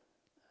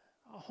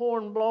 A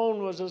horn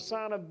blown was a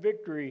sign of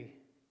victory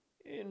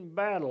in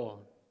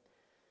battle.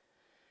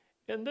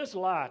 In this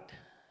light,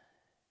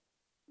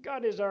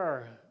 God is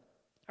our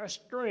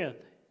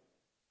strength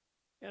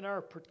and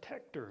our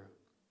protector.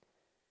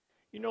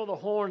 You know, the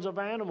horns of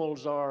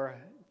animals are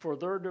for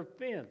their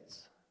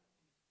defense.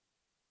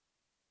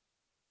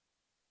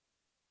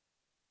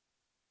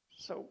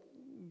 So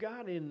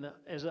God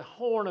as a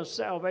horn of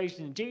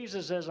salvation,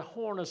 Jesus as a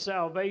horn of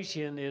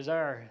salvation is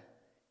our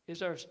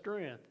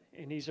strength,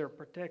 and He's our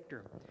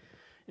protector.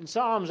 In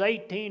Psalms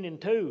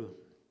 18:2,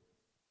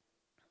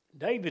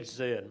 David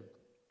said,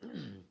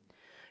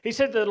 he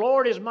said, "The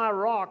Lord is my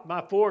rock,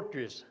 my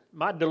fortress,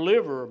 my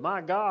deliverer,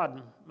 my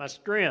God, my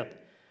strength,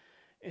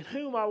 in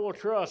whom I will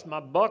trust, my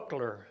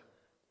buckler,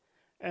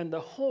 and the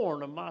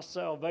horn of my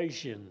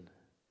salvation,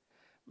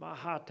 my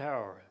high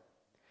tower."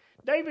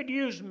 David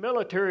used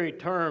military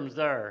terms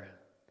there.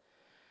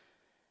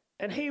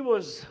 And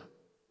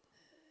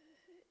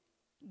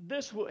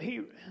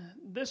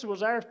this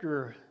was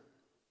after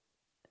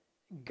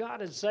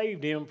God had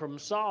saved him from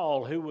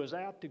Saul, who was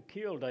out to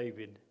kill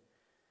David.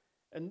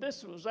 And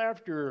this was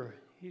after,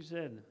 he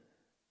said,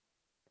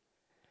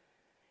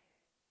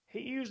 he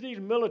used these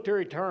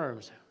military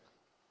terms.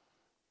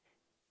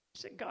 He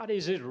said, God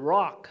is his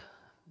rock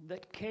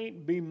that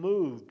can't be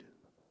moved.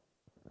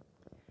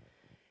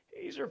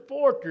 He's our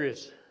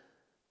fortress,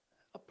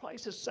 a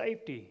place of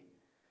safety.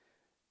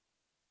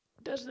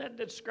 Doesn't that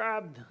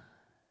describe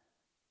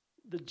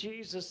the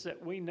Jesus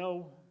that we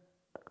know?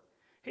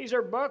 He's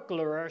our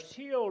buckler, our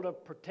shield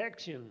of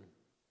protection.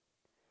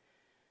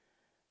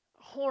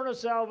 A horn of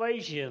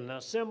salvation,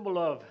 a symbol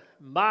of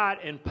might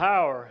and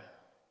power.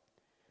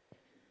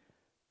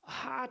 A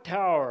high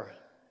tower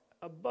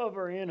above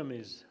our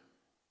enemies.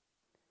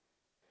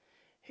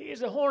 He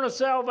is a horn of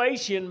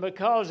salvation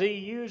because He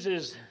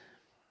uses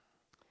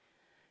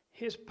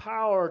His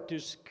power to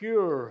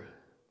secure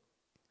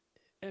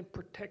and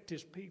protect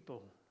His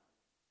people.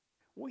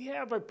 We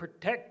have a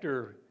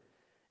protector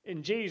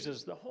in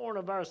Jesus, the horn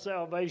of our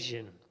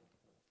salvation.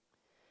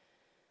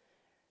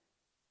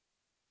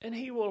 And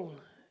He will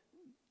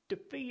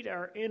defeat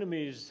our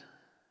enemies.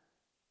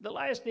 The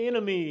last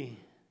enemy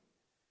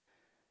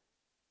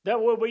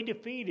that will be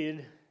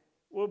defeated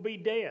will be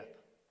death.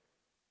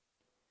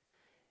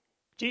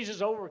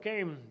 Jesus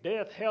overcame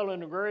death, hell,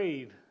 and the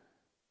grave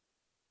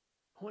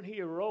when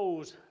He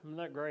arose from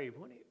that grave,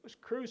 when He was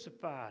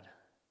crucified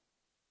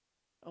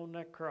on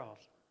that cross.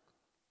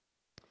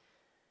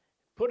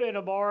 put in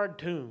a borrowed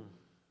tomb.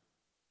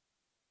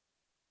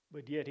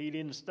 But yet he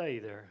didn't stay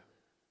there.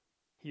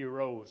 He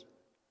arose.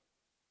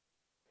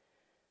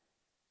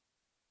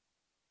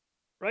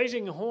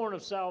 Raising a horn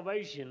of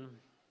salvation,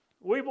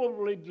 we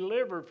will be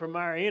delivered from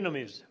our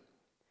enemies,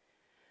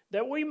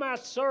 that we might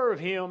serve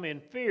him in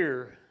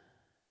fear,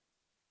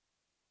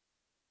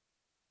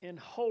 in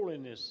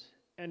holiness,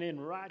 and in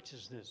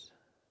righteousness.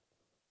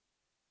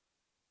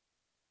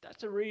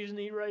 That's the reason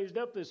he raised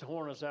up this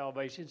horn of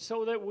salvation,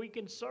 so that we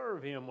can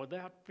serve him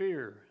without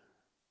fear.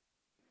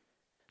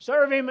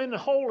 Serve him in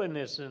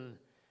holiness and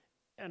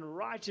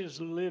righteous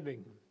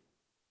living.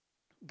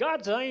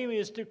 God's aim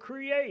is to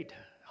create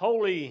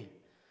holy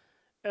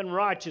and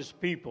righteous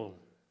people.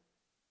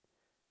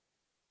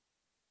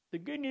 The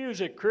good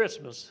news at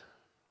Christmas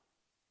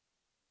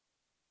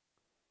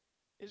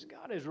is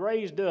God has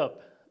raised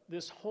up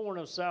this horn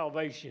of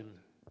salvation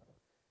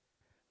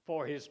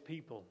for his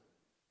people.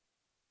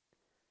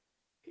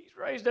 He's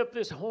raised up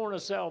this horn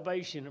of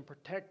salvation and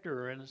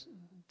protector and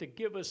to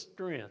give us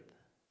strength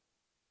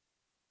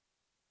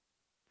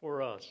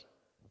for us.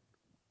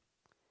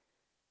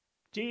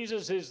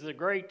 Jesus is the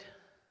great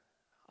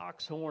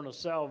ox horn of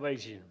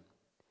salvation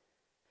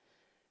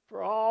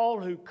for all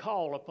who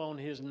call upon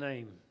his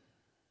name.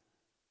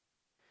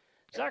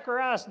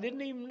 Zacharias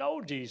didn't even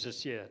know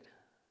Jesus yet,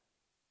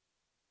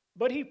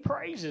 but he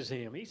praises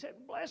him. He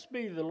said, "Blessed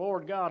be the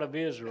Lord God of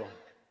Israel."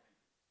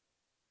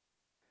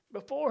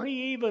 Before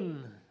he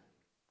even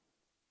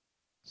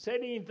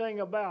said anything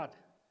about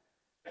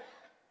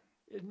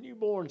his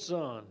newborn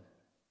son,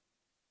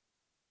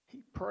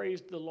 he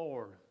praised the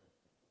Lord.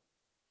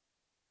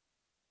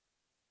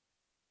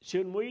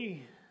 Shouldn't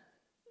we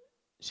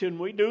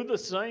do the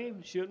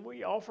same? Shouldn't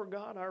we offer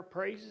God our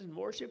praises and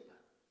worship?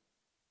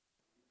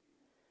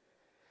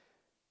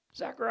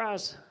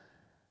 Zacharias,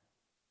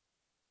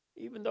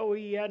 even though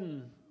he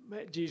hadn't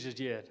met Jesus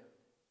yet,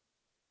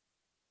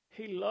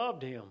 he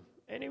loved him.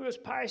 And he was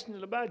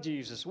passionate about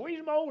Jesus.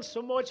 We know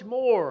so much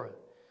more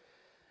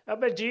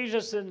about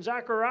Jesus than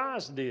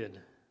Zacharias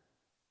did.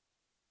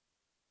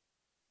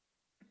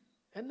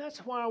 And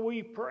that's why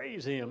we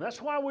praise him. That's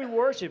why we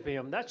worship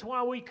him. That's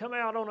why we come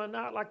out on a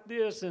night like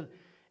this and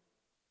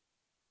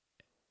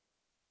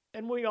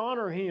we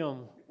honor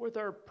him with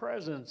our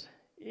presence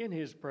in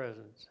his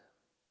presence.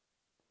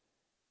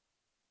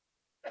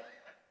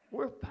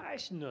 We're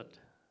passionate.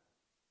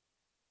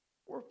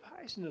 We're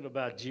passionate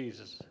about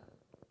Jesus.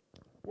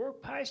 We're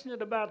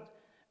passionate about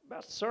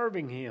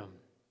serving him.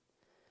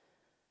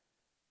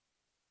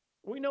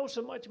 We know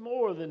so much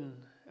more than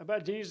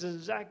about Jesus than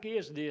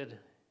Zacchaeus did.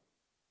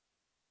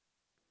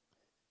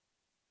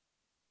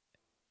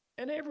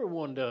 And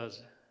everyone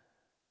does.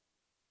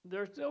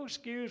 There's no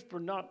excuse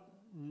for not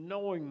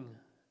knowing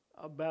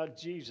about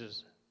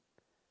Jesus.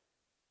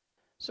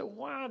 So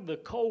why the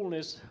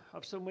coldness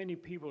of so many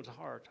people's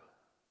heart?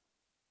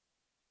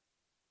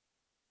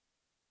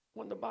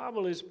 When the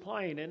Bible is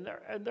plain, and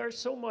there's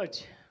so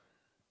much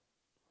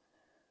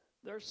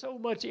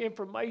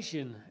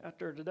information out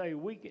there today.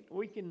 We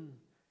can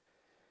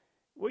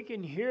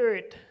hear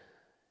it.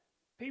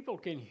 People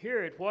can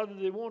hear it whether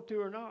they want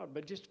to or not.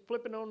 But just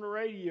flipping on the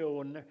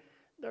radio, and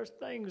there's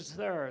things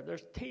there.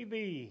 There's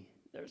TV.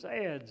 There's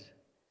ads.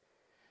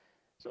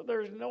 So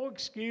there's no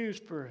excuse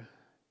for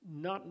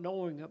not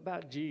knowing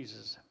about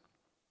Jesus.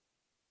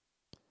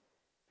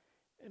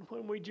 And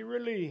when we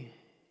really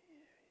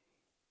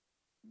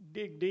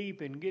dig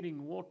deep and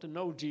want to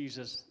know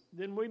Jesus,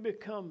 then we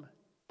become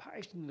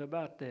passionate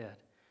about that.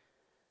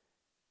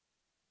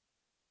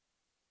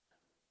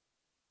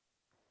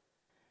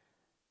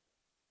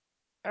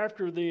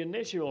 After the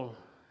initial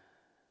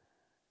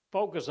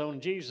focus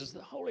on Jesus,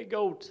 the Holy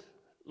Ghost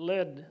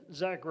led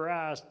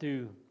Zacharias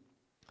to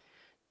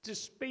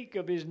speak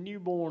of his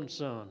newborn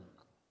son,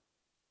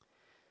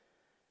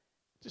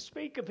 to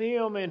speak of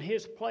him and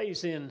his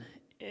place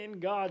in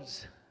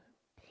God's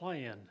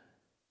plan.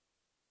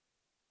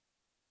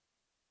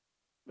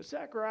 But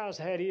Zacharias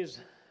had his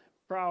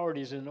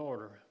priorities in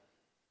order.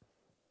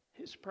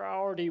 His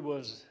priority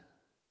was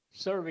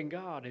serving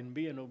God and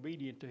being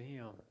obedient to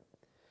him.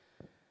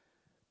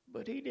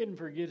 But he didn't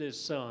forget his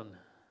son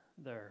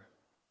there.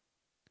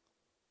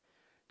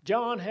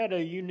 John had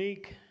a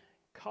unique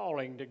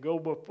calling to go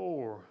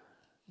before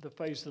the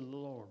face of the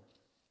Lord.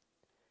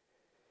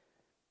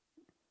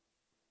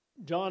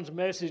 John's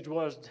message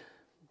was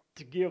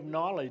to give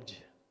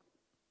knowledge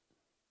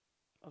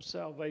of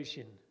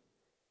salvation.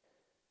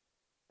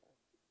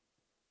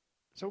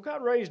 So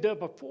God raised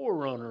up a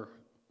forerunner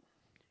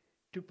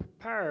to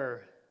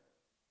prepare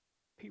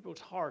people's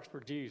hearts for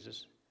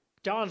Jesus.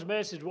 John's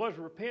message was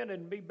repent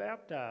and be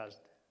baptized.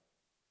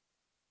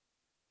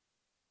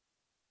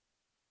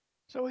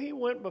 So he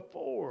went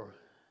before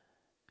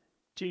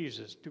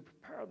Jesus to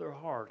prepare their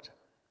hearts.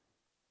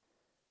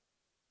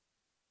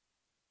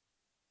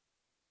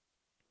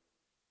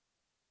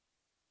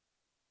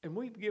 And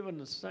we've given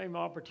the same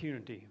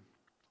opportunity.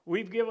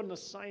 We've given the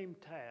same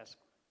task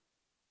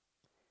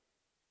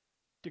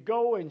to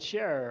go and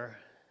share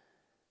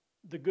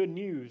the good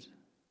news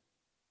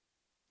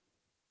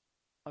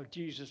of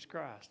Jesus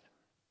Christ.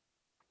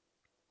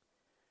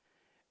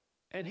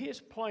 And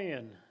his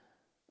plan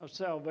of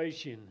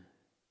salvation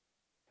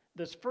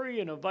that's free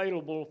and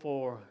available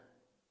for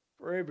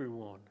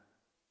everyone.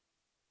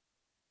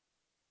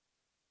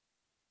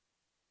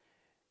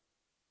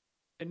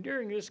 And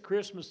during this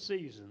Christmas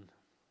season,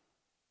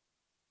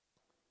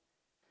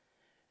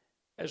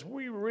 as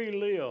we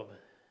relive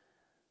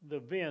the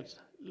events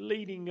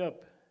leading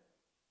up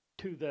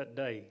to that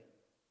day,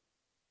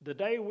 the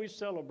day we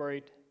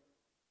celebrate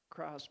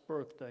Christ's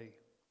birthday,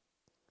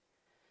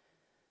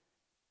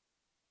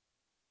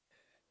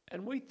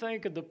 and we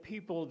think of the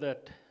people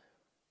that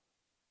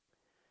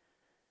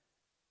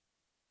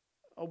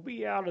will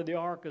be out of the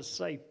ark of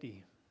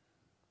safety,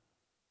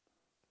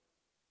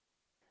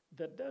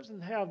 that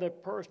doesn't have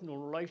that personal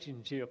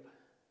relationship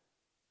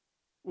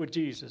with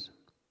Jesus.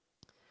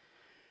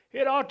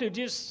 It ought to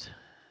just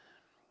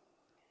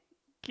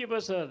give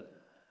us a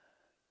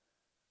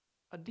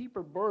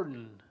deeper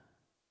burden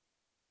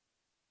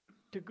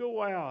to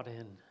go out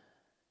and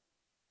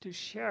to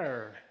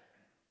share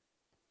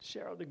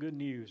the good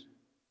news.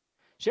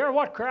 Share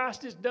what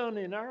Christ has done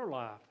in our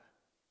life.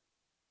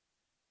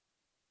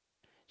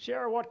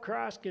 Share what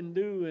Christ can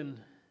do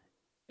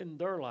in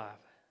their life.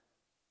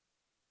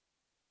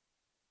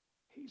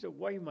 He's a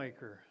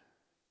waymaker,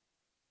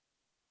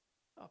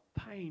 a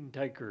pain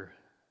taker.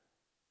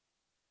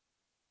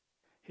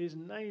 His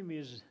name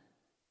is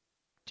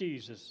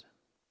Jesus.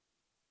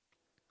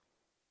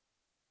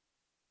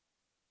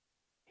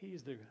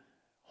 He's the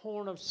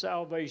horn of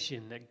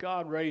salvation that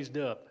God raised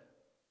up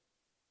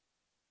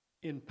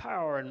in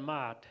power and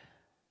might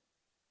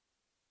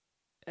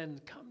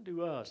and come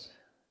to us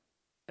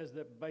as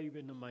that babe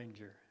in the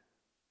manger.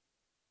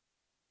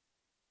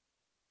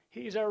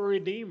 He's our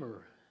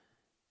Redeemer.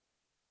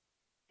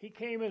 He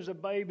came as a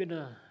babe in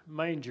a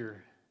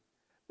manger,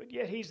 but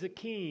yet he's the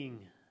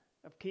King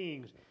of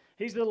kings.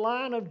 He's the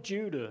Lion of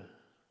Judah.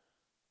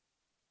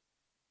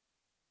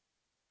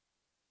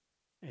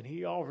 And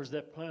he offers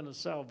that plan of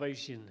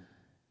salvation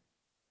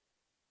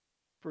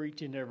for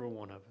each and every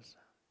one of us.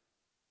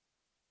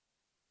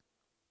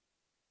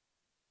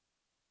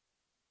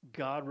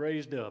 God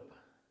raised up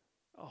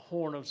a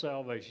horn of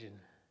salvation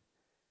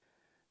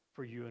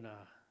for you and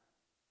I.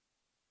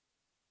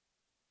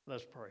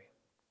 Let's pray.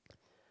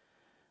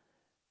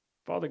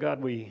 Father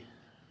God, we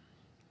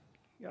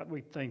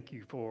thank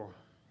you for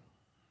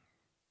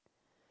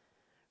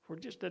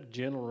just that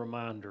gentle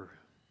reminder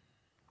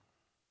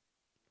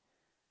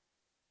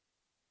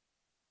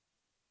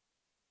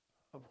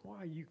of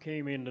why you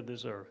came into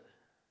this earth.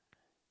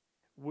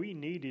 We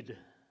needed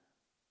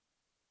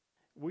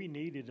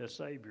a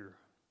Savior.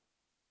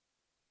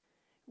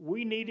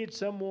 We needed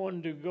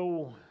someone to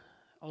go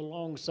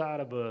alongside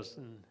of us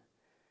and